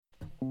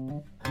Hey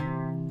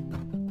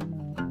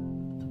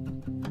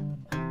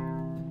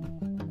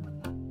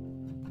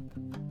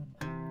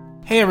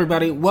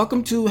everybody,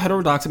 welcome to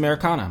Heterodox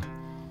Americana.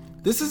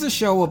 This is a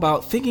show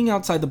about thinking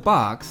outside the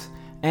box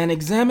and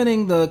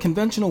examining the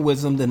conventional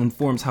wisdom that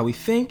informs how we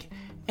think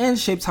and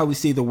shapes how we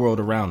see the world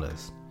around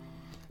us.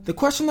 The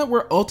question that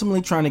we're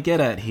ultimately trying to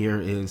get at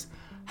here is,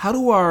 how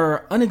do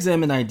our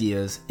unexamined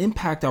ideas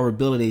impact our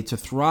ability to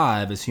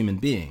thrive as human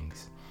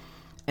beings?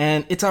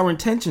 And it's our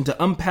intention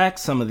to unpack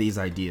some of these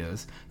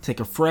ideas, take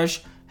a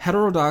fresh,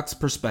 heterodox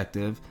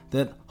perspective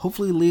that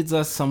hopefully leads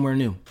us somewhere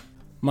new.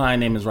 My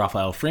name is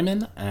Raphael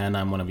Freeman, and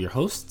I'm one of your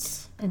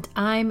hosts. And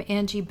I'm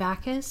Angie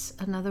Backus,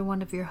 another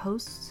one of your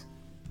hosts.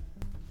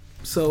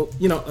 So,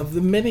 of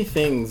the many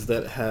things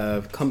that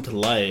have come to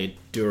light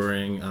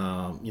during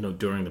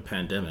the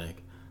pandemic,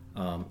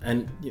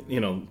 and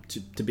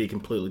to be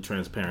completely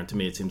transparent, to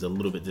me it seems a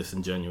little bit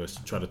disingenuous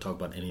to try to talk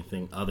about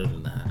anything other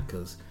than that,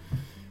 because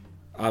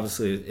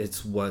obviously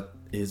it's what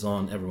is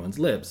on everyone's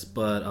lips.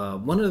 But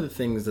one of the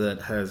things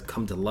that has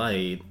come to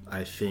light,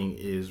 I think,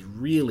 is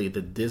really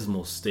the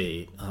dismal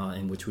state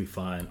in which we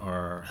find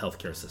our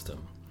healthcare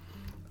system.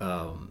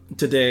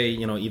 Today,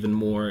 even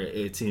more,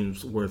 it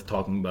seems worth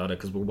talking about it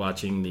because we're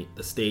watching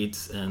the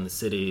states and the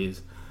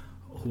cities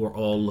who are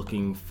all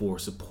looking for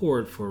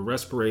support for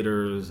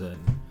respirators and,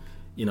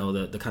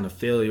 the kind of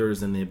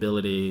failures and the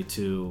ability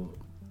to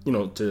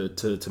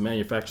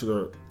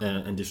manufacture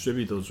and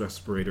distribute those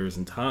respirators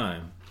in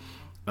time.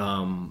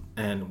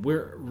 And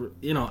we're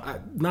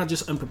not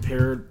just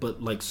unprepared,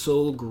 but like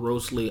so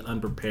grossly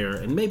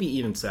unprepared and maybe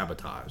even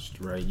sabotaged,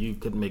 right? You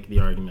could make the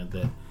argument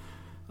that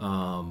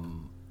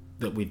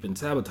that we've been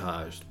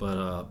sabotaged,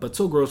 but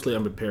so grossly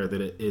unprepared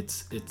that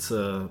it's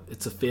a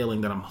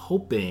failing that I'm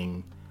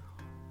hoping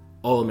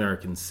all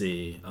Americans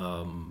see,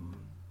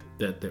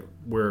 that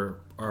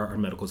our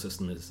medical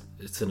system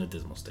it's in a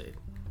dismal state.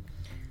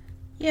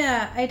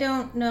 Yeah, I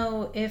don't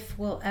know if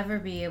we'll ever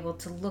be able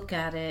to look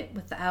at it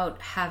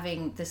without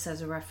having this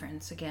as a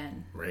reference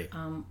again. Right.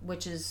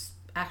 Which is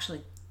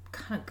actually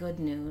kind of good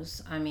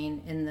news. I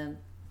mean, in the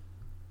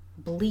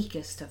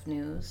bleakest of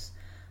news.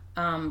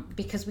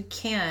 Because we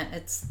can't,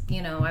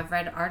 I've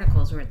read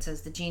articles where it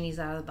says the genie's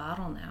out of the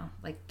bottle now.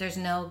 Like, there's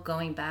no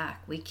going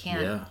back. We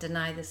can't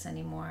deny this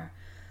anymore.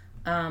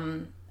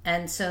 And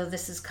so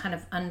this is kind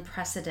of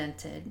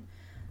unprecedented.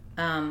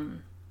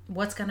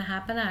 What's going to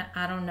happen?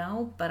 I don't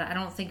know, but I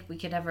don't think we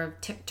could ever.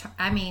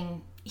 I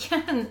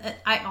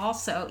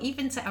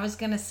was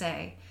going to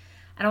say,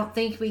 I don't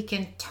think we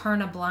can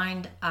turn a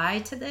blind eye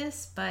to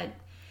this, but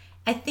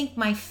I think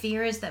my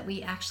fear is that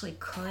we actually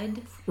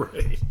could.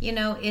 Right.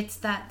 It's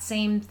that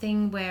same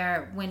thing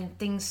where when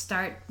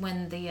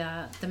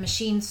the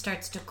machine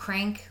starts to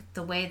crank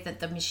the way that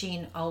the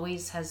machine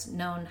always has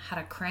known how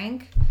to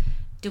crank.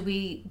 Do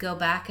we go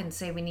back and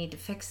say we need to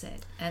fix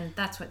it? And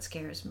that's what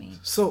scares me.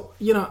 So,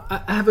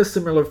 I have a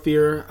similar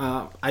fear.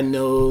 I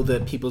know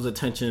that people's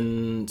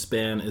attention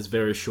span is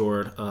very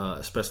short,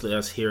 especially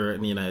us here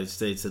in the United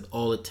States, that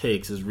all it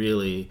takes is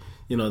really,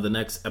 the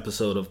next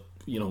episode of,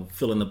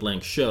 fill in the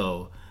blank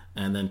show,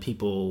 and then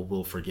people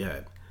will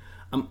forget.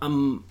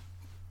 I'm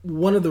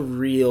one of the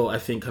real, I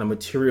think, kind of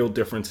material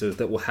differences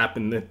that will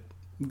happen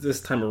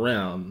this time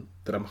around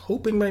that I'm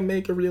hoping might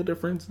make a real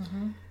difference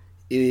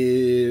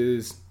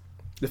is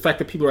the fact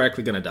that people are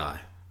actually going to die.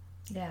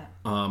 Yeah.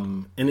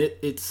 And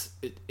it's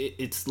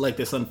like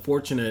this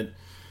unfortunate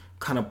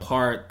kind of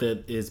part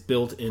that is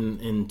built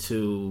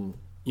into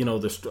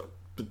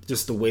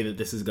just the way that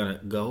this is going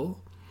to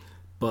go.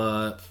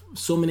 But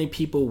so many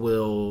people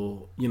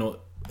will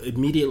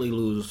immediately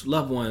lose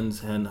loved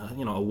ones, and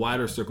a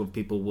wider circle of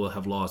people will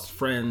have lost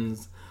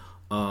friends,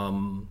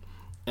 and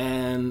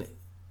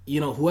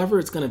whoever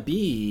it's going to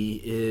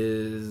be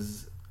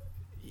is.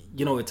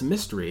 It's a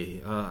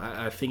mystery.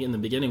 I think in the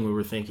beginning we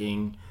were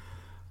thinking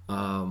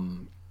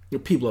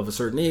people of a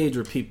certain age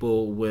or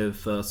people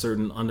with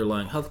certain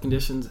underlying health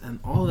conditions,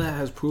 and all that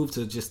has proved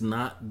to just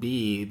not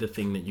be the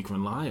thing that you can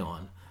rely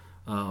on.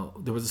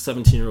 There was a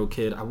 17-year-old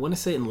kid, I want to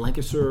say in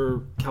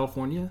Lancaster,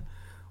 California,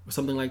 or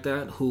something like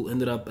that, who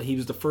ended up, he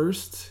was the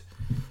first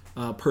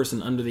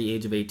person under the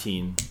age of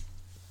 18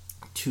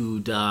 to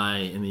die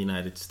in the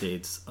United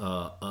States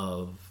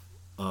of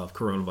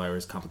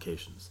coronavirus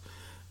complications.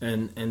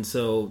 And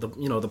so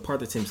the part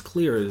that seems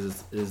clear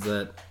is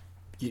that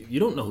you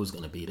don't know who's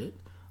going to beat it.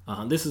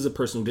 This is a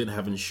person who didn't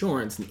have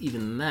insurance, and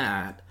even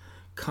that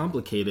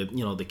complicated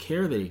the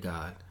care that he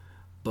got.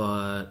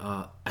 But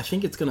I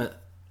think it's going to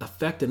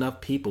affect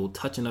enough people,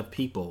 touch enough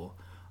people,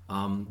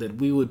 that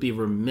we would be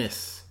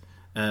remiss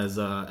as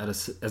a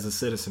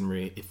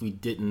citizenry if we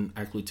didn't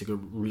actually take a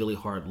really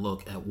hard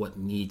look at what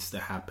needs to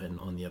happen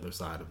on the other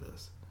side of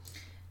this.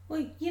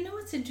 Well,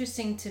 what's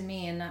interesting to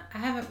me, and I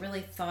haven't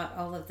really thought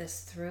all of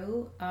this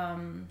through,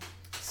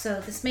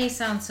 so this may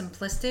sound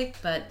simplistic,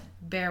 but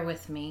bear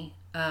with me,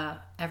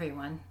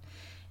 everyone,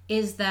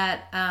 is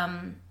that,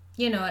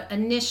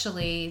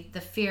 initially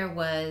the fear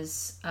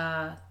was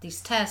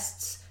these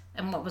tests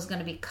and what was going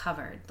to be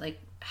covered, like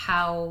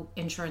how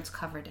insurance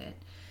covered it.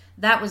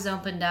 that was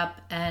opened up,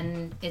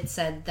 and it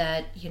said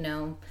that,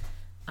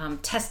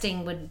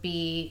 testing would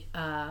be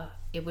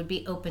it would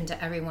be open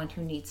to everyone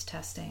who needs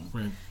testing.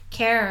 Right.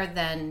 Care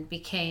then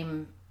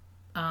became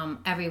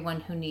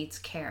everyone who needs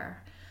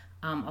care,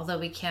 although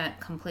we can't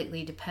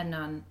completely depend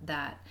on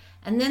that.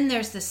 And then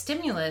there's the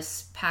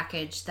stimulus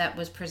package that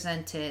was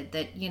presented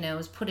that,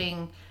 is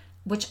putting,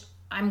 which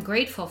I'm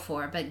grateful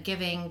for, but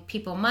giving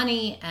people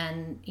money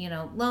and,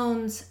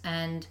 loans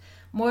and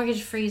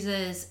mortgage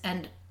freezes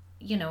and,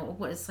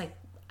 what it's like,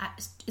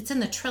 it's in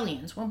the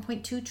trillions,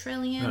 1.2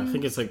 trillion. I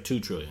think it's like 2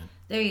 trillion.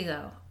 There you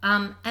go.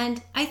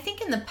 And I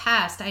think in the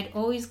past, I'd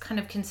always kind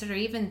of consider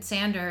even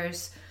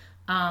Sanders'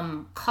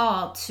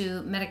 call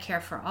to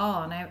Medicare for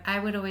all. And I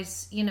would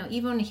always,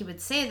 even when he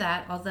would say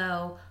that,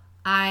 although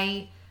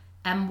I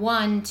am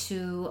one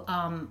to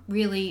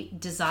really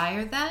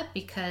desire that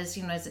because,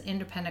 as an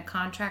independent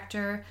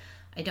contractor,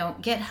 I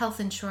don't get health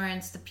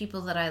insurance. The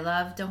people that I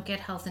love don't get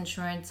health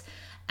insurance.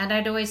 And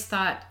I'd always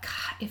thought,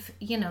 God, if,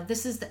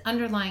 this is the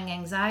underlying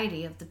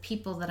anxiety of the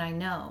people that I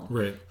know.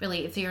 Right.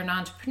 Really, if you're an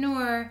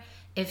entrepreneur,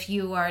 if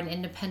you are an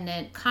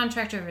independent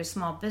contractor or a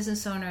small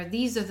business owner,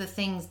 these are the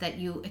things that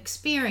you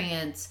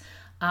experience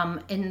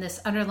in this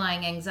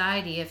underlying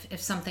anxiety if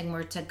something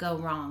were to go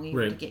wrong, you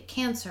were to get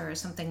cancer or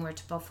something were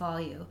to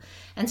befall you.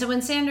 And so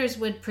when Sanders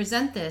would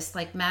present this,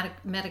 like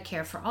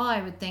Medicare for all,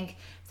 I would think,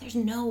 there's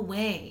no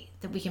way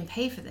that we can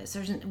pay for this.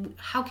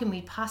 How can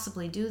we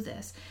possibly do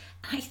this?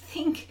 And I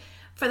think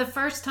for the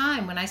first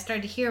time when I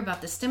started to hear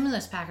about the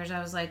stimulus package,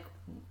 I was like,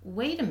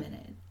 wait a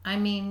minute.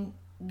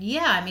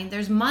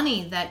 There's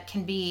money that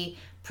can be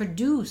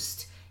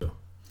produced.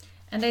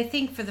 And I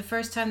think for the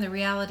first time, the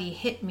reality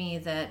hit me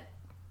that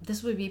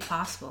this would be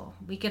possible.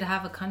 We could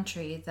have a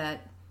country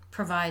that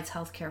provides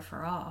healthcare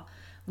for all.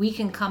 We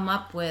can come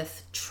up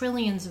with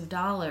trillions of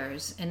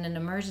dollars in an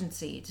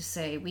emergency to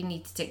say we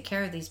need to take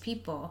care of these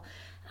people.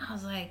 And I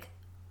was like,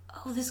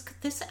 oh,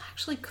 this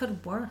actually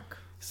could work.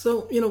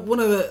 So, one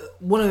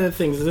of the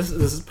things, this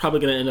is probably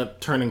going to end up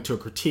turning to a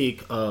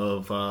critique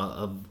of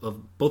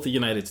both the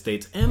United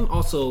States and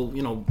also,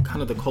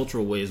 kind of the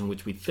cultural ways in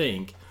which we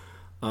think,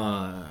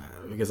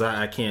 because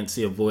I can't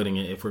see avoiding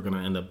it if we're going to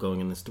end up going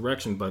in this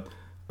direction. But,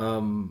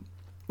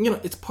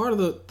 it's part of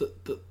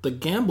the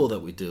gamble that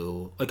we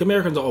do. Like,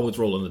 Americans are always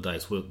rolling the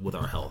dice with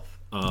our health.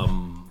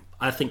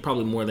 I think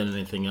probably more than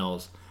anything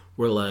else,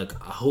 we're like,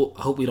 I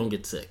hope we don't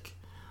get sick.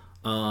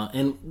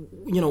 And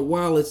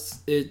while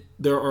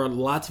there are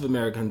lots of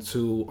Americans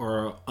who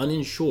are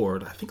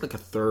uninsured, I think like a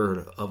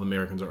third of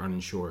Americans are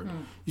uninsured.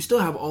 You still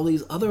have all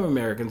these other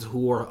Americans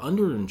who are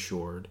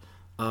underinsured,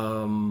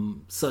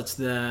 such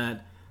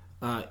that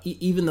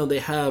even though they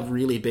have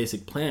really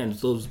basic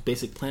plans, those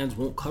basic plans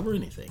won't cover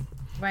anything.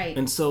 Right.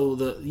 And so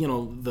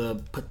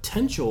the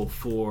potential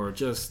for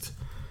just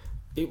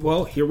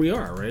here we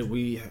are, right?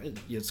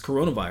 It's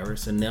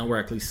coronavirus, and now we're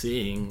actually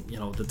seeing,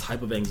 the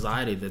type of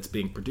anxiety that's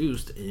being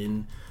produced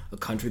in a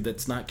country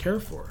that's not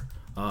cared for.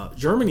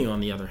 Germany,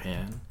 on the other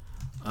hand,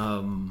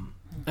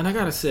 and I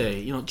gotta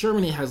say,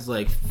 Germany has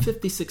like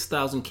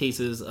 56,000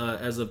 cases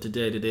as of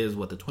today. Today is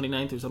what, the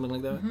 29th or something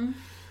like that? Mm-hmm.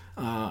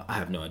 I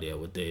have no idea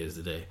what day is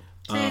today.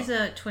 Today's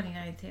the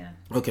 29th, yeah.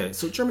 Okay,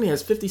 so Germany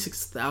has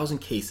 56,000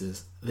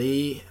 cases.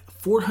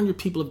 400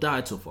 people have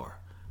died so far.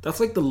 That's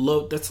like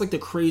the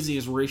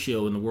craziest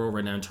ratio in the world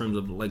right now in terms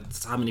of like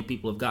how many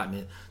people have gotten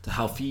it to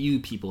how few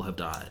people have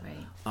died.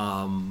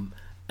 Right.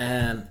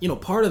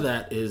 And part of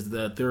that is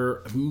that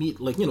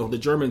the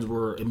Germans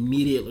were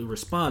immediately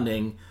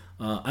responding.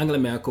 Angela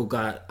Merkel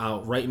got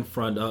out right in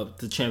front of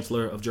the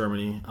Chancellor of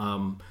Germany.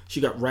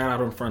 She got right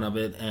out in front of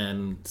it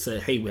and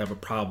said, "Hey, we have a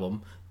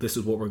problem. This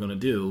is what we're going to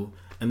do."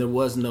 And there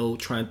was no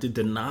trying to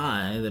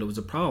deny that it was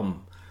a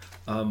problem.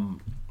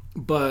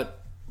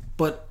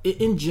 But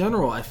in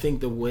general, I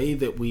think the way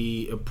that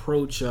we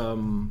approach our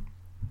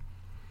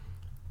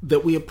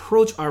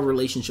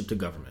relationship to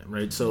government,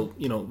 right? So,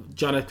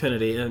 John F.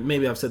 Kennedy, and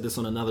maybe I've said this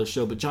on another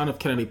show, but John F.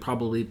 Kennedy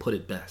probably put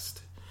it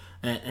best.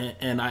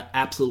 And I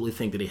absolutely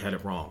think that he had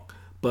it wrong.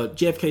 But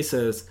JFK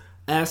says,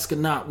 ask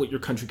not what your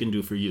country can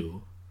do for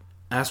you.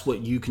 Ask what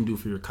you can do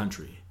for your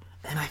country.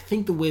 And I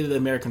think the way that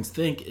Americans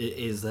think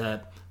is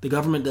that the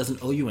government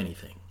doesn't owe you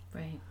anything.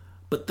 Right.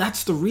 But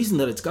that's the reason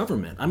that it's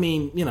government. I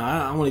mean,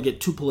 I don't want to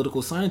get too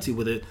political sciencey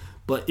with it,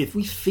 but if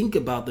we think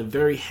about the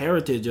very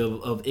heritage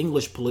of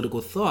English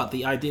political thought,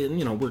 the idea,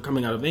 we're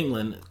coming out of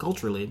England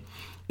culturally,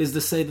 is to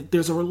say that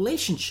there's a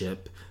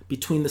relationship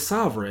between the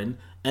sovereign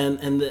and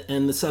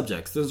the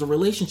subjects. There's a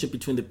relationship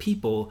between the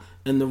people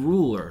and the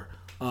ruler.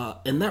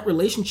 And that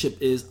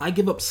relationship is, I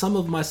give up some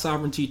of my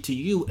sovereignty to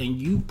you and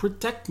you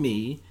protect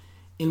me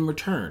in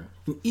return.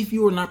 And if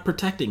you are not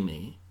protecting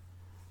me,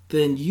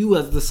 then you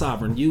as the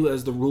sovereign, you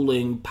as the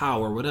ruling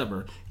power,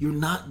 whatever, you're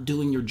not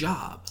doing your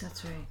job.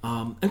 That's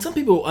right. And some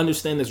people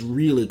understand this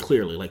really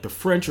clearly. Like the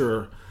French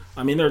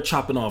they're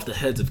chopping off the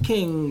heads of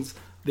kings.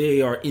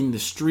 They are in the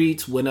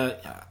streets. When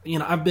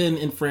I've been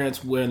in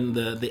France when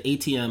the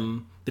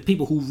ATM, the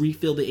people who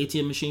refill the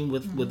ATM machine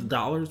with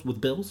dollars,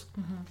 with bills,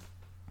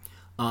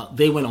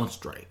 they went on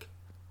strike.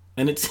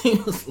 And it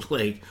seems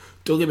like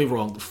don't get me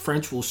wrong, the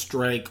French will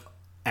strike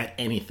at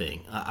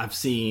anything. I've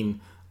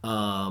seen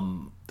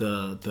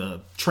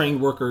the train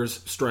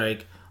workers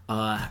strike.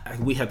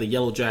 We had the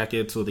yellow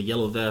jackets or the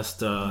yellow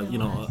vest,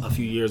 a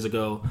few years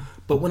ago.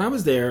 But when I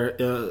was there,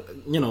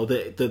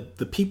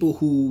 the people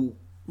who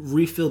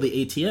refill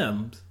the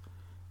ATMs,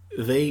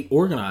 they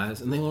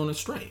organize and they want to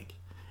strike.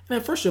 And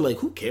at first you're like,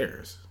 who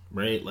cares,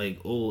 right? Like,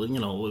 oh, you're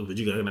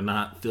going to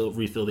not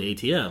refill the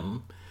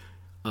ATM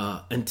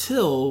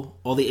until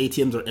all the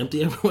ATMs are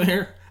empty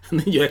everywhere. And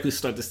then you actually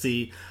start to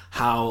see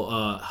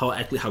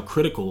how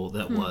critical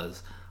that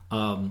was.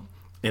 And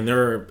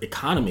their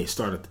economy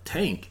started to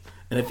tank.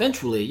 And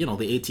eventually, the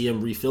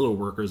ATM refiller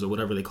workers or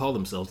whatever they call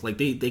themselves, like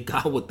they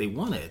got what they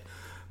wanted.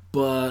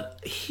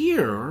 But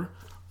here,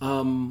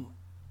 we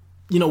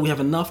have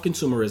enough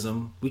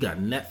consumerism. We got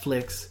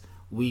Netflix.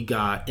 We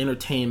got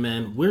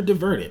entertainment. We're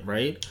diverted,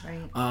 right?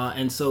 Right.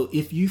 And so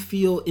if you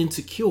feel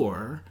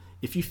insecure,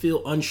 if you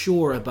feel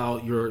unsure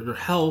about your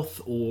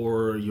health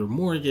or your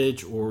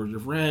mortgage or your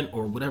rent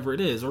or whatever it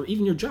is, or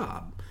even your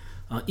job,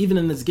 even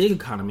in this gig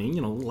economy,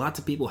 lots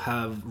of people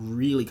have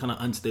really kind of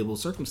unstable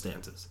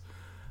circumstances.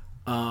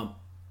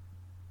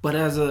 But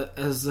as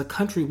a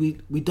country,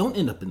 we don't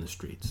end up in the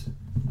streets.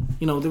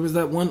 There was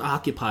that one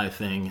Occupy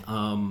thing.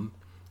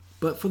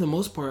 But for the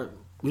most part,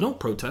 we don't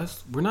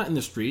protest. We're not in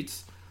the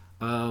streets.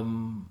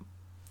 And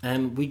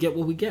we get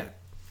what we get.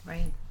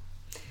 Right.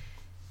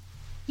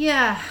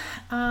 Yeah.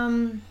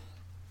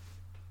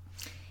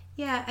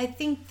 I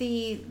think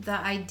the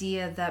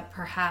idea that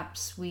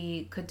perhaps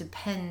we could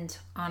depend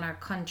on our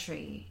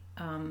country,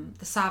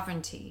 the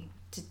sovereignty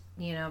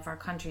of our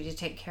country to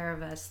take care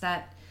of us,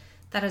 that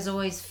has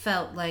always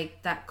felt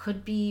like that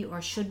could be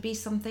or should be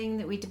something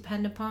that we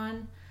depend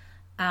upon.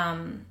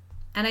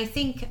 And I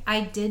think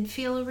I did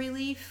feel a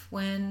relief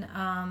when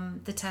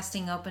the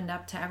testing opened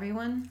up to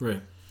everyone.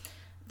 Right.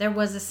 There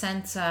was a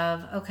sense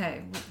of,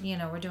 okay,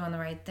 we're doing the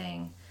right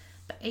thing.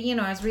 But,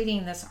 I was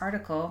reading this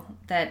article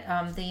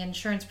that the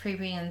insurance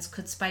premiums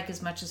could spike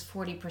as much as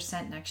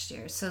 40% next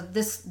year. So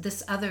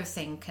this other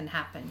thing can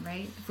happen,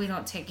 right? If we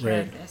don't take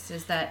care of this,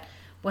 is that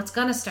what's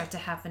going to start to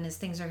happen is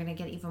things are going to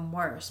get even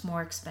worse,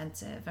 more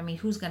expensive. I mean,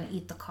 who's going to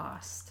eat the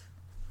cost?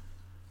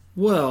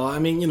 Well, I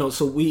mean,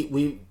 so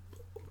we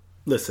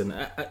listen.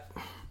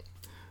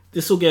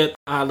 This will get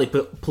oddly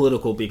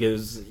political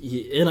because,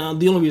 the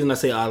only reason I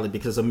say oddly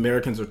because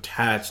Americans are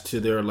attached to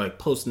their like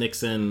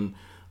post-Nixon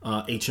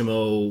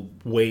HMO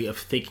way of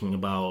thinking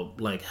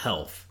about like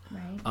health,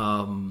 right?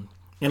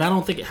 And I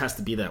don't think it has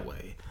to be that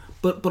way.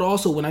 But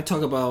also when I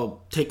talk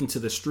about taking to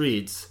the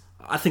streets,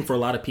 I think for a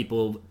lot of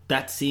people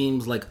that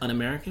seems like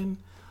un-American,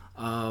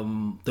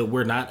 that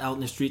we're not out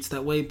in the streets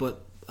that way.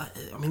 But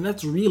I mean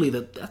that's really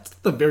that's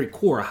the very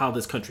core of how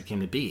this country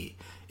came to be.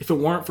 If it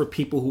weren't for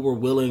people who were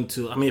willing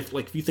to, I mean,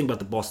 if you think about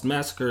the Boston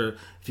Massacre,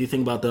 if you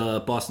think about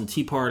the Boston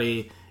Tea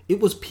Party, it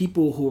was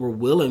people who were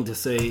willing to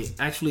say,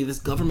 actually, this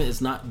government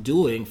is not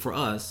doing for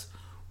us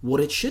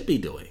what it should be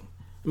doing.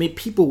 I mean,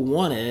 people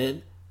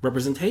wanted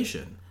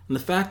representation. And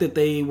the fact that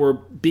they were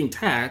being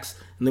taxed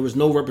and there was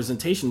no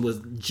representation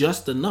was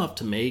just enough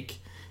to make,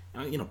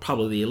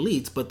 probably the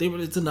elites, but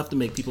it's enough to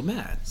make people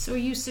mad. So are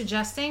you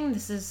suggesting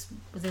this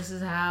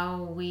is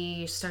how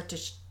we start to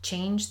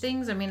change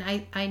things? I mean,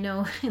 I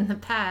know in the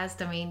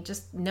past, I mean,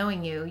 just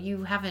knowing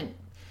you haven't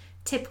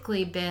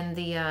typically been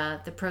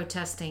the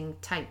protesting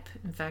type.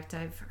 In fact,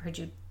 I've heard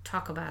you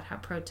talk about how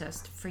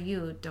protests for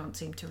you don't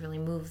seem to really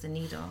move the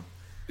needle.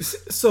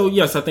 So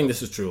yes, I think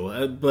this is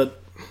true.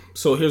 But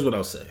so here's what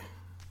I'll say.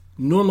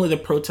 Normally the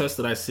protests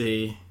that I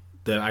see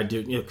that I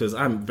do, because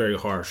I'm very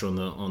harsh on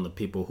the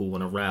people who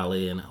want to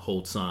rally and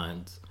hold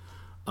signs,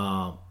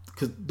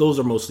 because those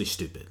are mostly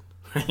stupid,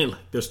 right?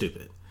 Like, they're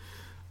stupid.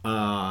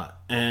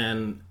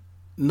 And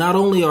not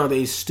only are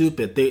they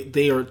stupid,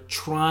 they are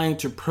trying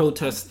to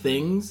protest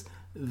things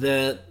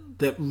that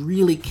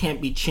really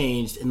can't be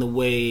changed in the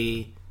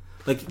way,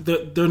 like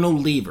there are no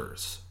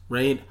levers,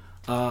 right?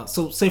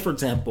 So say for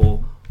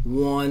example,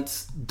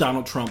 once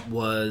Donald Trump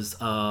was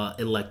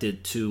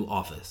elected to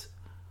office,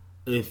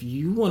 if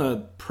you want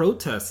to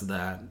protest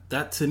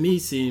that to me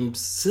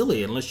seems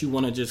silly unless you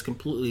want to just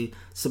completely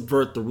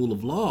subvert the rule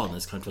of law in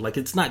this country. Like,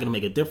 it's not going to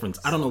make a difference.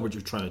 I don't know what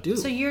you're trying to do.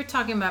 So you're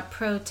talking about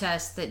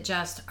protests that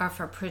just are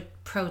for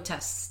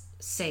protest's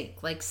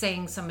sake. Like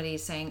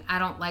somebody's saying, I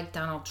don't like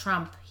Donald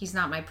Trump. He's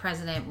not my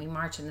president. We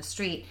march in the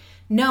street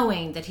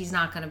knowing that he's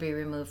not going to be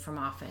removed from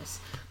office.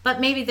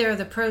 But maybe there are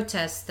the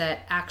protests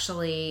that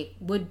actually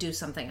would do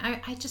something.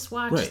 I just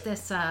watched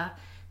this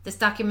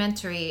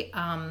documentary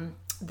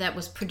that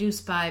was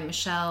produced by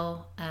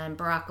Michelle and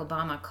Barack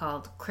Obama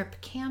called Crip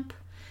Camp.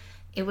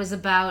 It was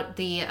about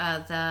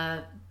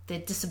the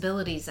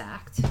Disabilities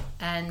Act,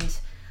 and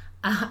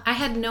I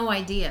had no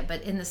idea.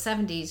 But in the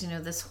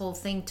 70s, this whole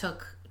thing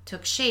took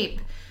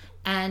shape,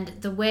 and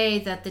the way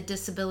that the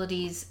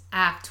Disabilities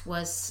Act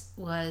was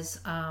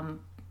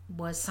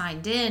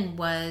signed in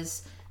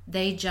was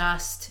they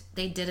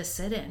did a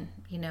sit-in.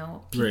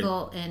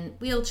 People in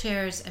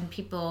wheelchairs and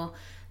people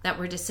that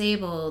were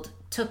disabled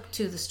took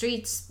to the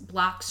streets,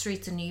 blocked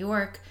streets in New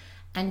York,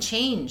 and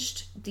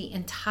changed the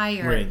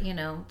entire,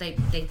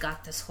 Right. they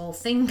got this whole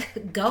thing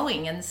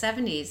going in the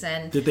 70s.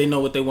 And Did they know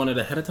what they wanted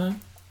ahead of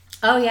time?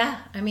 oh yeah,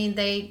 I mean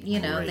they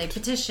Right. they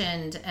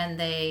petitioned and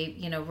they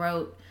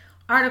wrote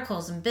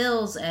articles and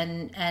bills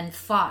and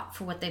fought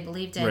for what they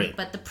believed in. Right.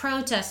 But the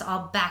protests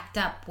all backed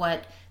up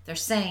what they're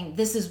saying.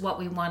 This is what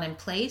we want in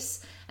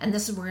place, and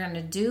this is what we're going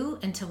to do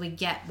until we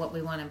get what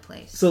we want in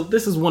place. So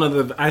this is one of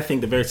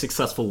the very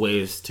successful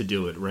ways to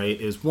do it, right?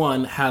 Is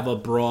one, have a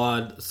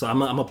broad... So I'm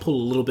going to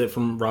pull a little bit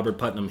from Robert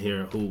Putnam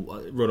here,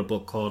 who wrote a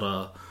book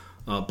called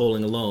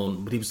Bowling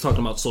Alone. But he was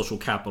talking about social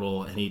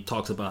capital, and he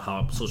talks about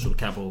how social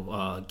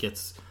capital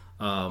gets...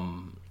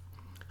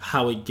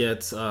 how it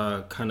gets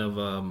kind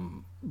of...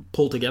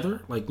 pulled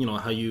together, like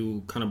how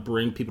you kind of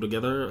bring people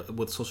together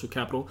with social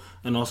capital,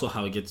 and also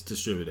how it gets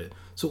distributed.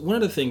 So one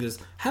of the things is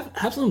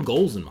have some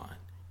goals in mind.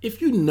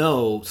 If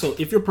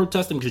if you're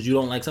protesting because you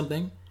don't like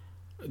something,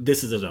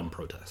 this is a dumb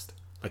protest.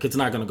 Like, it's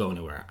not going to go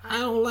anywhere. I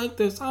don't like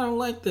this.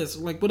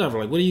 Like, whatever.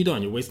 Like, what are you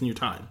doing? You're wasting your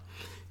time.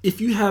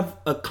 If you have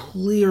a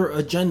clear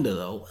agenda,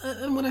 though,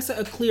 and when I say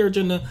a clear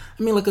agenda,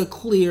 I mean like a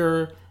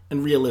clear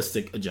and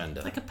realistic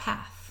agenda, Like a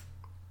path.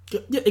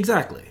 Yeah,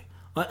 exactly.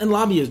 And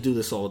lobbyists do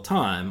this all the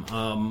time.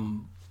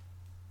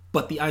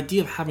 But the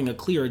idea of having a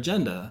clear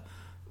agenda,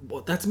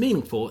 well, that's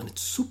meaningful, and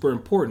it's super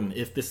important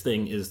if this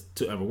thing is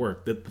to ever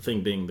work, the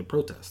thing being the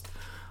protest.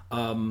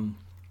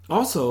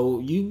 Also,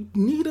 you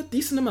need a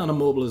decent amount of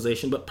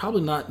mobilization, but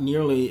probably not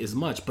nearly as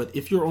much. But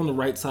if you're on the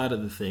right side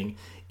of the thing,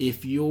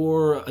 if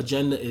your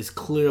agenda is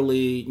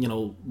clearly,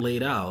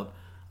 laid out,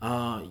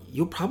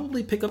 you'll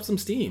probably pick up some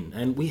steam.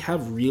 And we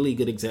have really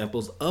good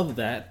examples of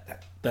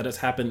that has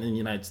happened in the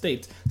United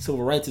States.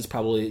 Civil rights is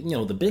probably,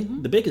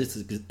 the biggest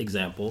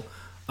example.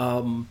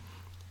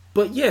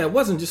 But yeah, it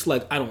wasn't just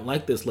like, I don't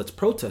like this, let's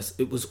protest.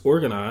 It was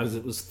organized,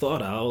 it was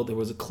thought out, there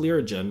was a clear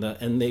agenda,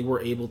 and they were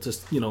able to,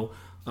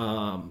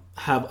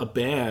 have a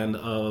band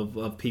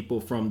of people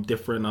from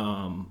different,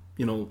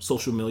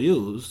 social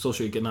milieus,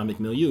 socioeconomic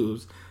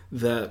milieus,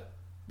 that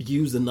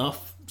use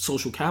enough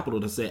social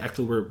capital to say,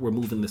 actually, we're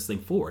moving this thing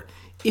forward.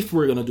 If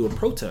we're going to do a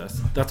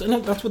protest, that's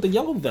what the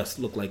yellow vests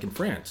looked like in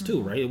France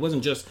too, right? It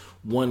wasn't just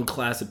one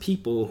class of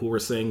people who were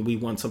saying we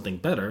want something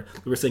better.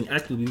 They were saying,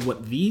 actually, we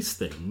want these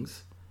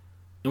things,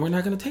 and we're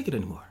not going to take it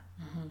anymore.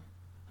 Mm-hmm.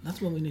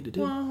 That's what we need to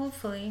do. Well,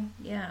 hopefully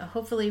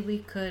we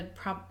could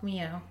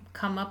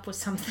come up with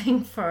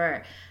something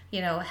for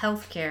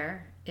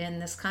healthcare in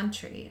this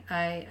country.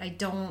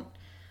 This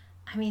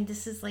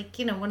is like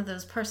one of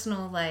those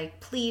personal like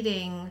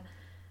pleading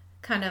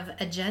kind of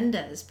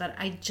agendas, but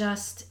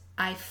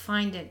I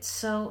find it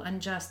so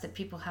unjust that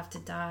people have to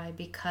die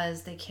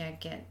because they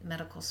can't get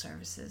medical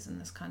services in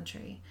this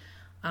country.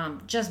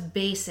 Just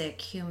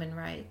basic human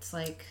rights,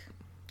 like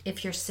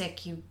if you're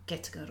sick, you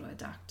get to go to a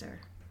doctor.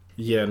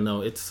 Yeah,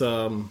 no, it's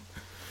so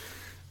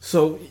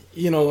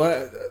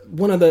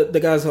one of the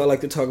guys who I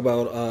like to talk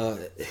about,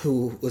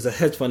 who was a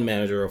hedge fund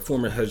manager, a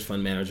former hedge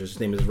fund manager, his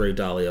name is Ray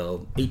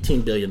Dalio.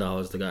 $18 billion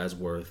the guy's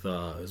worth.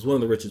 He's one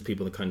of the richest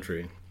people in the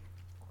country,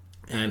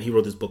 and he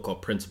wrote this book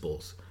called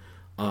Principles.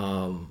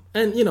 And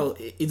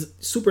it's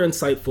super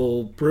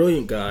insightful,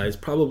 brilliant guy. He's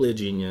probably a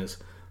genius.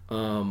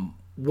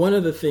 One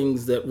of the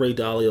things that Ray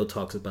Dalio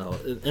talks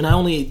about, and I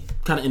only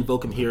kind of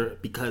invoke him here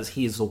because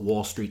he's a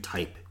Wall Street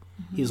type.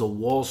 Mm-hmm. He's a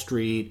Wall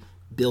Street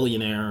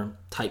billionaire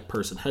type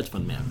person, hedge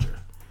fund manager.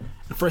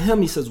 And for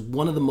him, he says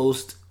one of the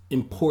most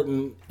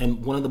important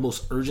and one of the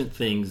most urgent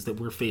things that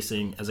we're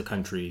facing as a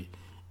country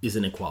is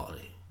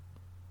inequality.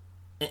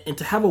 And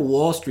to have a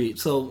Wall Street,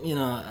 so,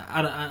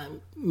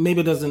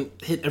 maybe it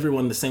doesn't hit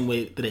everyone the same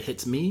way that it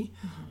hits me.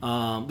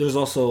 Mm-hmm. There's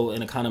also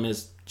an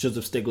economist,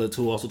 Joseph Stiglitz,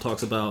 who also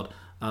talks about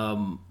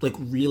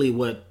really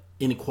what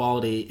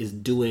inequality is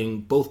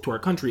doing both to our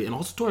country and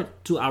also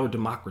to our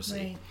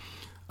democracy.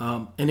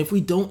 Right. And if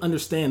we don't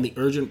understand the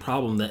urgent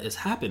problem that is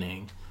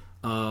happening,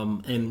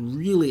 and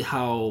really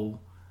how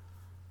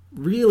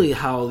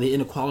the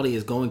inequality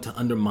is going to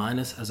undermine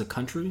us as a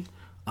country,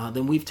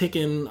 then we've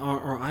taken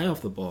our eye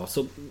off the ball.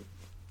 So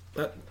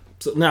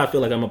now I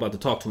feel like I'm about to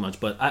talk too much,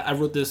 but I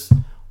wrote this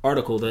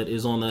article that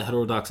is on the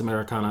Heterodox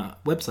Americana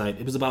website.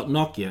 It was about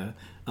Nokia,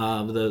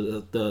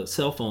 the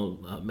cell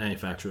phone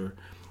manufacturer,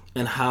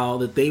 and how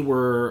that they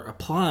were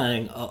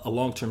applying a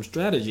long-term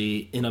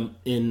strategy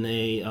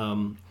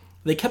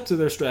they kept to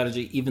their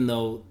strategy even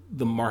though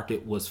the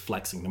market was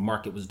flexing, the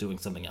market was doing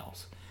something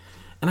else.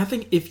 And I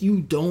think if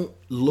you don't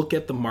look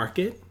at the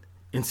market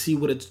and see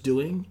what it's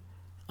doing,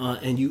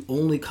 and you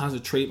only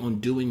concentrate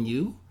on doing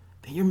you,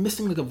 then you're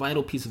missing like a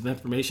vital piece of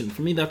information.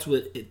 For me, that's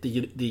what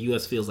the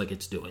U.S. feels like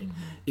it's doing.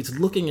 Mm-hmm. It's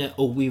looking at,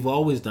 we've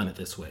always done it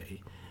this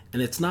way.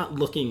 And it's not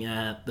looking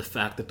at the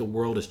fact that the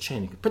world is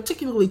changing.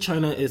 Particularly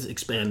China is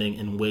expanding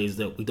in ways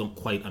that we don't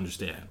quite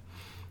understand.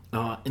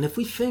 And if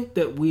we think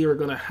that we are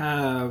going to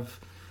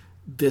have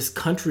this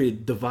country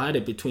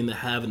divided between the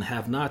have and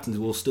have-nots and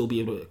we'll still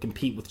be able to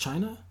compete with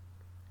China,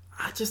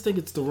 I just think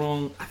it's the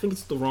wrong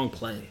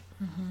play.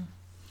 Mm-hmm.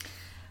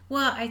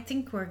 Well, I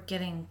think we're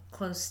getting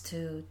close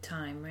to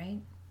time, right?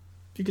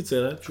 You could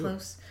say that, sure.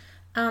 Close.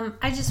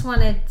 I just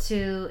wanted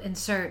to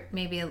insert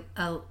maybe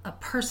a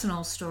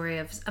personal story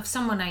of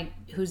someone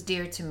who's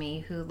dear to me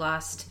who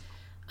lost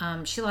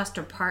she lost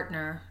her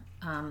partner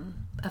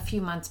a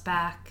few months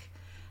back,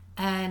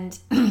 and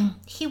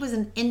he was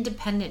an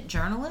independent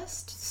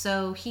journalist,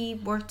 so he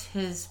worked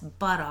his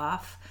butt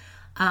off,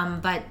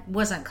 but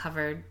wasn't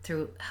covered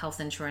through health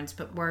insurance,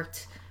 but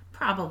worked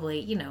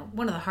probably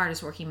one of the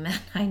hardest working men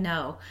I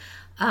know.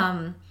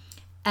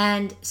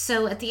 And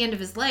so at the end of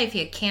his life, he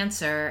had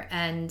cancer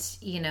and,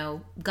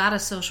 got a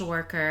social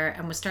worker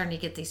and was starting to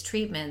get these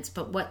treatments.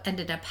 But what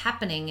ended up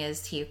happening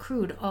is he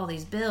accrued all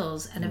these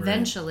bills and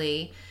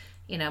eventually,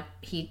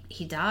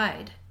 he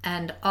died.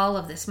 And all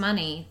of this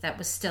money that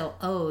was still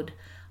owed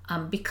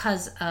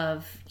because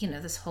of,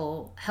 this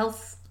whole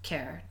health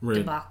care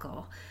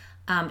debacle.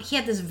 He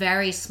had this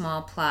very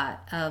small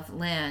plot of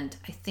land,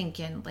 I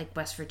think in like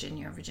West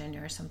Virginia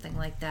or something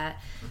like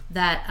that,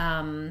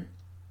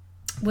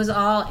 it was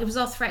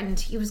all threatened.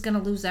 He was going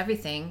to lose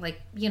everything.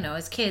 Like,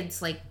 as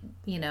kids,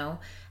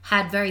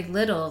 had very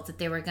little that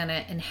they were going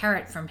to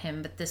inherit from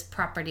him, but this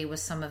property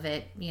was some of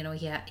it.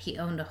 He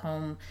owned a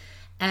home,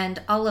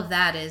 and all of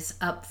that is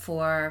up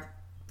for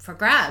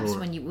grabs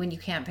when you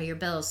can't pay your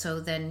bills. So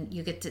then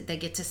they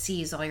get to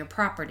seize all your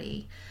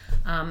property.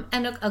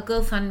 And a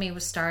GoFundMe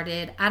was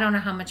started. I don't know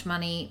how much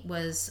money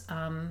was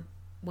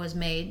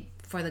made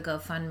for the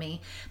GoFundMe,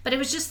 but it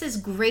was just this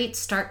great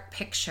stark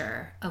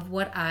picture of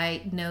what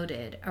I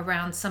noted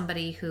around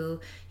somebody who,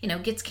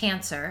 gets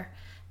cancer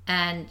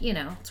and,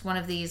 it's one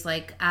of these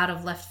like out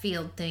of left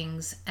field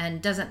things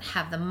and doesn't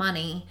have the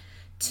money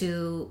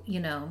to,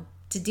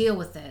 to deal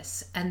with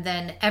this. And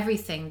then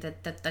everything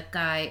that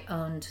guy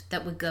owned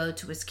that would go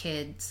to his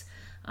kids,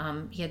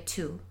 he had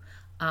two,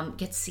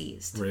 gets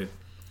seized. Right.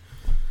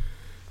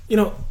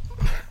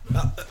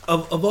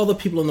 Of all the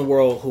people in the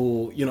world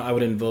who, I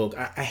would invoke,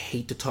 I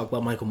hate to talk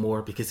about Michael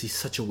Moore because he's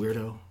such a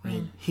weirdo,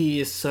 right? He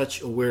is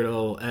such a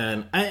weirdo.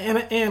 And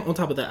on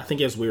top of that, I think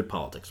he has weird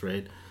politics,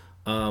 right?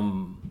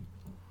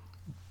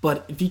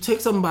 But if you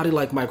take somebody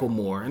like Michael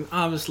Moore, and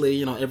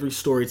obviously, every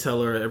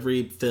storyteller,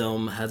 every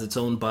film has its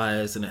own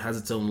bias and it has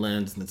its own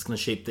lens and it's going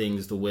to shape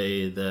things the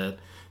way that,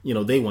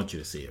 they want you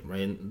to see it,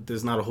 right? And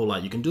there's not a whole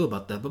lot you can do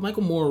about that. But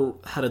Michael Moore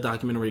had a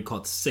documentary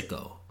called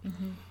Sicko.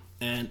 Mm-hmm.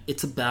 And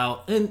it's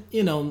about, and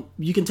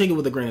you can take it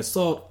with a grain of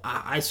salt.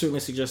 I certainly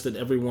suggest that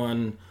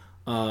everyone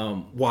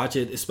watch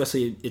it,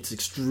 especially it's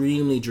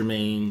extremely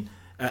germane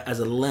as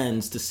a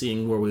lens to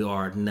seeing where we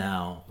are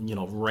now,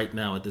 right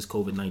now at this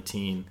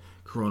COVID-19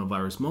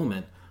 coronavirus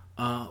moment.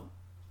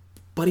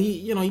 But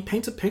he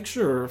paints a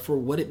picture for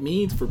what it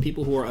means for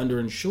people who are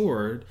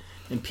underinsured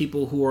and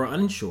people who are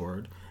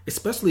uninsured,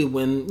 especially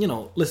when,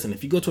 listen,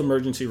 if you go to an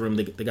emergency room,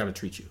 they got to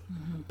treat you.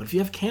 Mm-hmm. But if you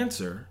have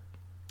cancer...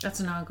 That's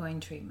an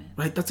ongoing treatment.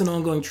 Right, that's an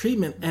ongoing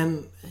treatment.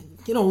 And,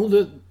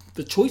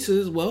 the choice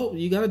is, well,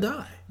 you got to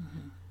die.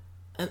 Mm-hmm.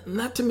 And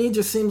that to me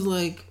just seems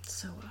like...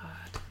 So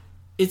odd.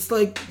 It's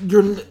like,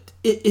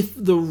 if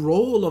the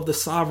role of the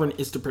sovereign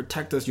is to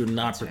protect us, you're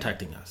not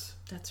protecting us.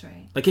 That's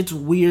right. Like, it's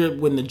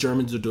weird when the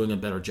Germans are doing a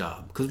better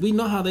job. Because we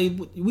know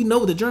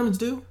what the Germans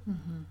do.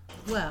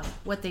 Mm-hmm. Well,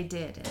 what they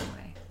did,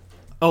 anyway.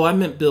 Oh, I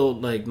meant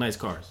build, nice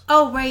cars.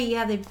 Oh, right,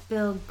 yeah, they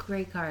build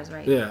great cars,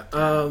 right? Yeah,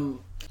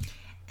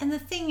 And the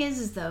thing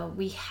is though,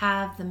 we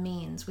have the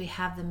means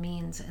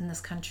in this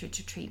country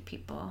to treat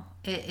people.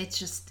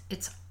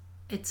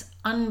 It's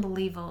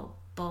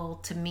unbelievable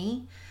to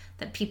me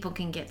that people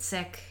can get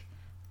sick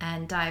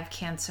and die of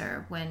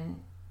cancer when,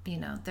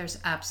 there's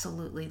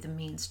absolutely the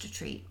means to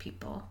treat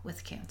people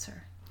with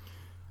cancer.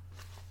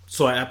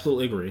 So I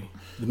absolutely agree.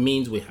 The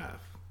means we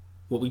have.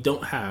 What we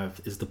don't have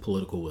is the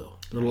political will.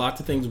 There are lots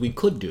of things we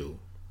could do,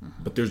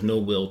 but there's no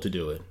will to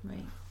do it.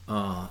 Right.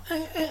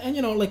 And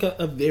like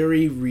a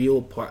very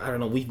real part, I don't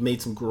know, we've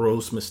made some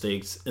gross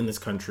mistakes in this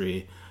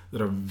country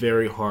that are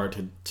very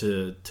hard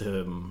to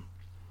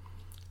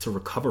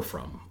recover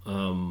from.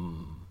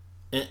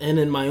 And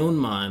in my own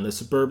mind,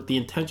 the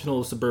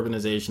intentional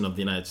suburbanization of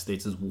the United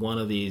States is one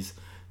of these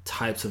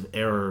types of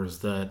errors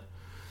that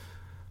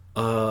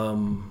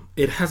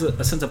it has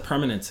a sense of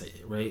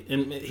permanency, right?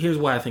 And here's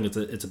why I think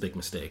it's a big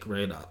mistake,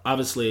 right?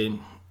 Obviously,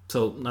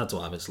 so not so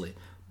obviously,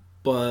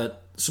 but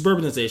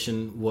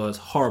suburbanization was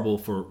horrible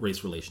for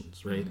race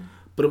relations, right? Mm-hmm.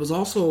 But it was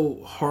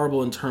also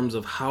horrible in terms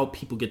of how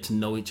people get to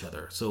know each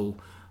other. So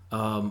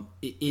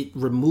it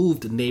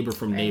removed neighbor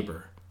from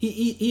neighbor.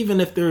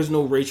 Even if there is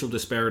no racial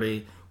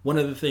disparity, one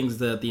of the things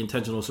that the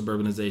intentional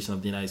suburbanization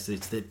of the United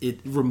States, that it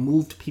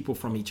removed people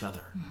from each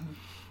other. Mm-hmm.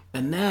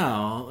 And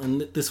now,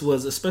 and this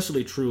was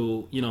especially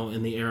true,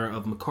 in the era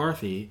of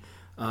McCarthy,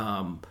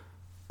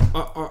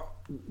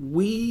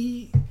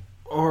 we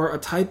are a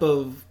type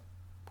of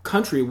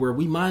country where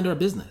we mind our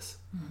business.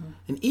 Mm-hmm.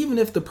 And even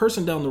if the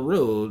person down the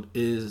road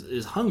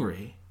is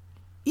hungry,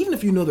 even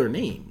if you know their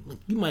name, like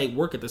you might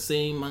work at the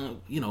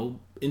same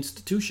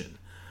institution,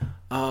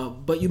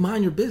 but you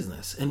mind your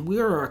business. And we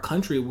are a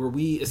country where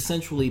we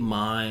essentially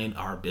mind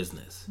our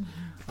business.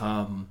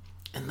 Mm-hmm.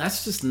 And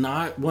that's just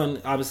not,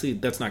 one, obviously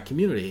that's not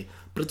community,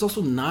 but it's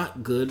also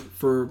not good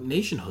for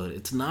nationhood.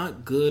 It's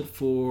not good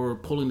for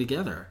pulling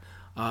together.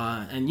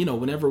 And,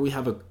 whenever we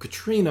have a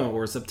Katrina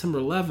or a September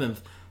 11th,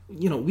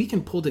 we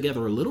can pull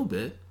together a little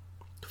bit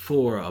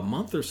for a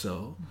month or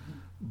so.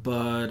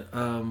 But,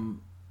 undoing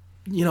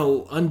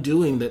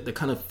the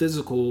kind of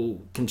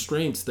physical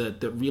constraints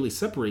that really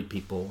separate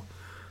people,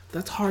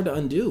 that's hard to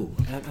undo.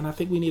 And I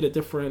think we need a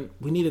different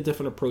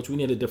approach. We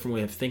need a different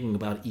way of thinking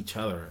about each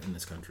other in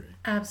this country.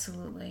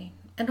 Absolutely.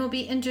 And it'll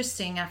be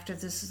interesting after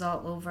this is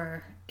all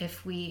over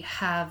if we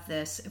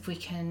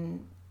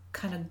can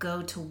kind of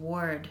go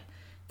toward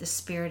the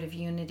spirit of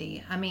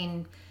unity. I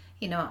mean,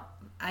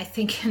 I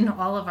think in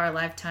all of our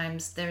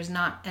lifetimes, there's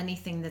not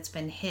anything that's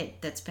been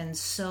hit that's been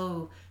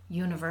so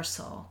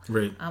universal.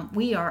 Right.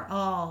 We are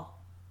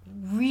all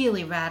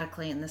really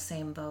radically in the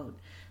same boat.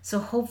 So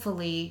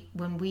hopefully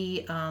when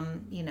we,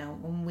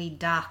 when we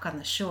dock on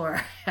the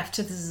shore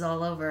after this is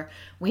all over,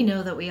 we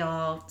know that we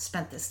all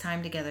spent this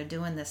time together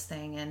doing this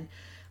thing, and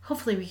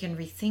hopefully we can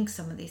rethink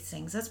some of these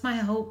things. That's my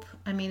hope.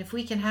 I mean, if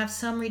we can have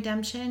some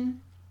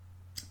redemption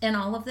in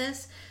all of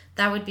this,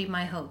 that would be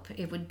my hope.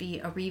 It would be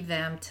a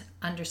revamped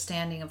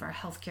understanding of our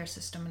healthcare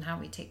system and how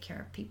we take care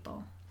of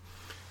people.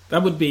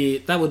 That would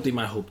be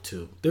my hope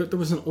too. There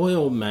was an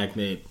oil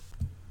magnate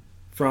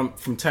from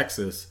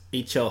Texas,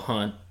 H.L.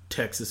 Hunt,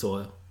 Texas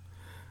Oil.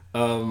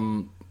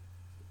 H.L.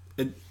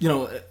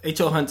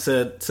 Hunt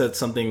said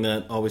something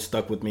that always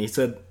stuck with me. He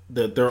said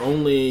that there are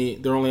only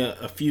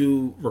a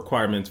few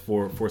requirements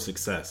for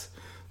success.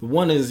 The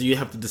one is you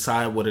have to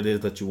decide what it is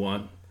that you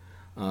want.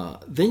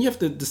 Then you have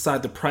to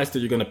decide the price that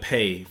you're going to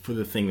pay for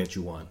the thing that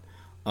you want.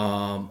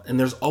 And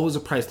there's always a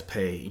price to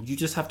pay. You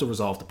just have to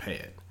resolve to pay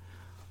it.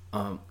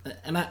 And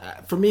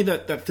for me,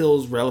 that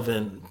feels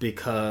relevant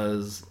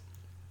because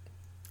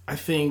I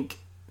think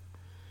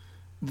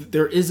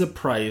there is a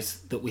price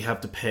that we have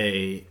to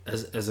pay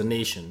as a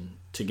nation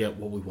to get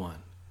what we want.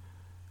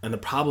 And the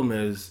problem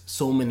is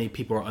so many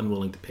people are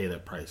unwilling to pay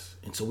that price.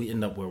 And so we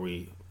end up where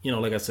we,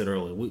 like I said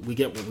earlier, we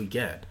get what we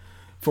get.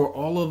 For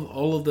all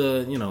of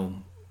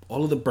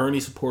the Bernie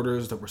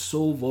supporters that were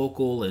so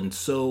vocal and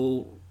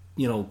so,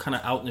 kind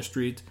of out in the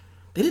streets,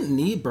 they didn't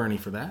need Bernie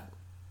for that.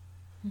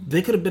 Mm-hmm.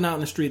 They could have been out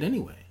in the street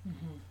anyway.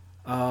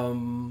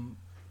 Mm-hmm.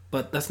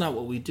 But that's not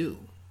what we do.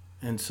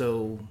 And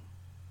so,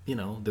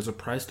 there's a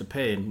price to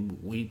pay, and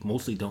we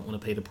mostly don't want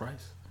to pay the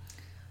price.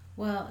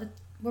 Well,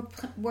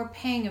 we're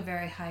paying a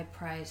very high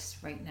price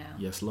right now.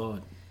 Yes,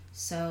 Lord.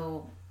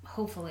 So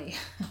hopefully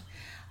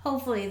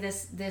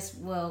this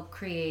will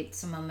create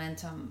some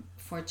momentum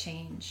for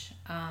change.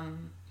 I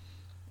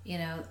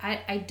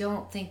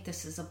don't think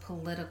this is a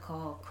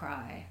political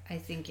cry. I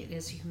think it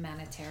is a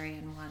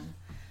humanitarian one,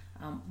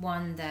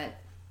 one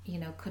that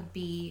could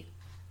be.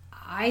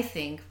 I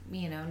think,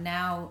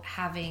 now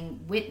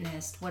having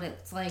witnessed what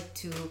it's like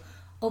to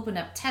open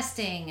up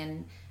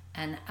testing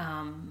and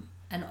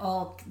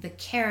all the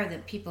care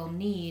that people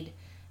need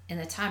in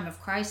the time of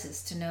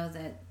crisis, to know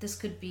that this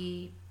could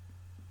be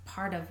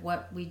part of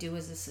what we do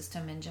as a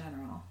system in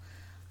general.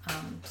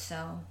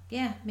 So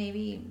yeah,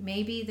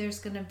 maybe there's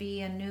going to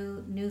be a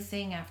new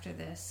thing after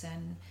this,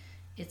 and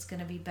it's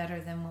going to be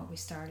better than what we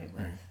started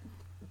with. Right.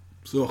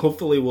 So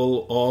hopefully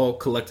we'll all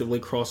collectively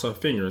cross our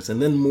fingers. And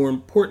then more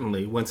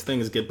importantly, once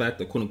things get back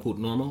to quote unquote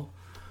normal,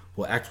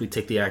 we'll actually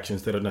take the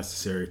actions that are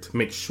necessary to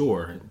make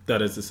sure,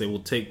 that is to say,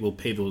 we'll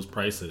pay those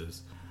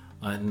prices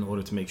in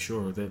order to make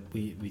sure that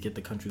we get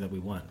the country that we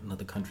want, not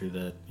the country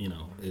that,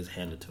 is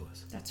handed to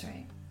us. That's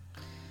right.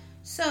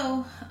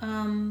 So,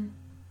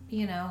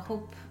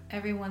 hope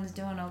everyone's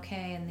doing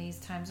okay in these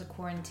times of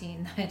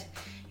quarantine, that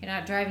you're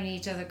not driving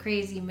each other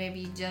crazy.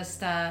 Maybe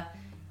just,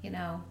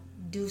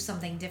 do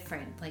something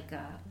different, like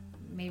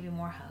maybe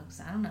more hugs.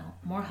 I don't know,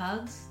 more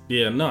hugs.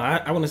 Yeah, no,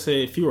 I want to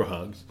say fewer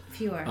hugs.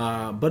 Fewer.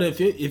 But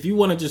if you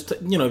want to just,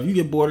 if you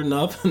get bored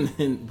enough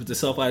and with the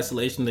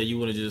self-isolation that you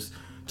want to just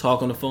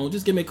talk on the phone,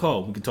 just give me a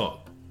call. We can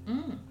talk.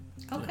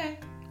 Okay.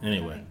 Yeah.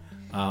 Anyway,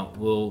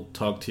 we'll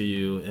talk to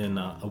you in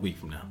a week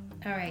from now.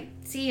 All right.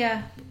 See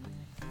ya.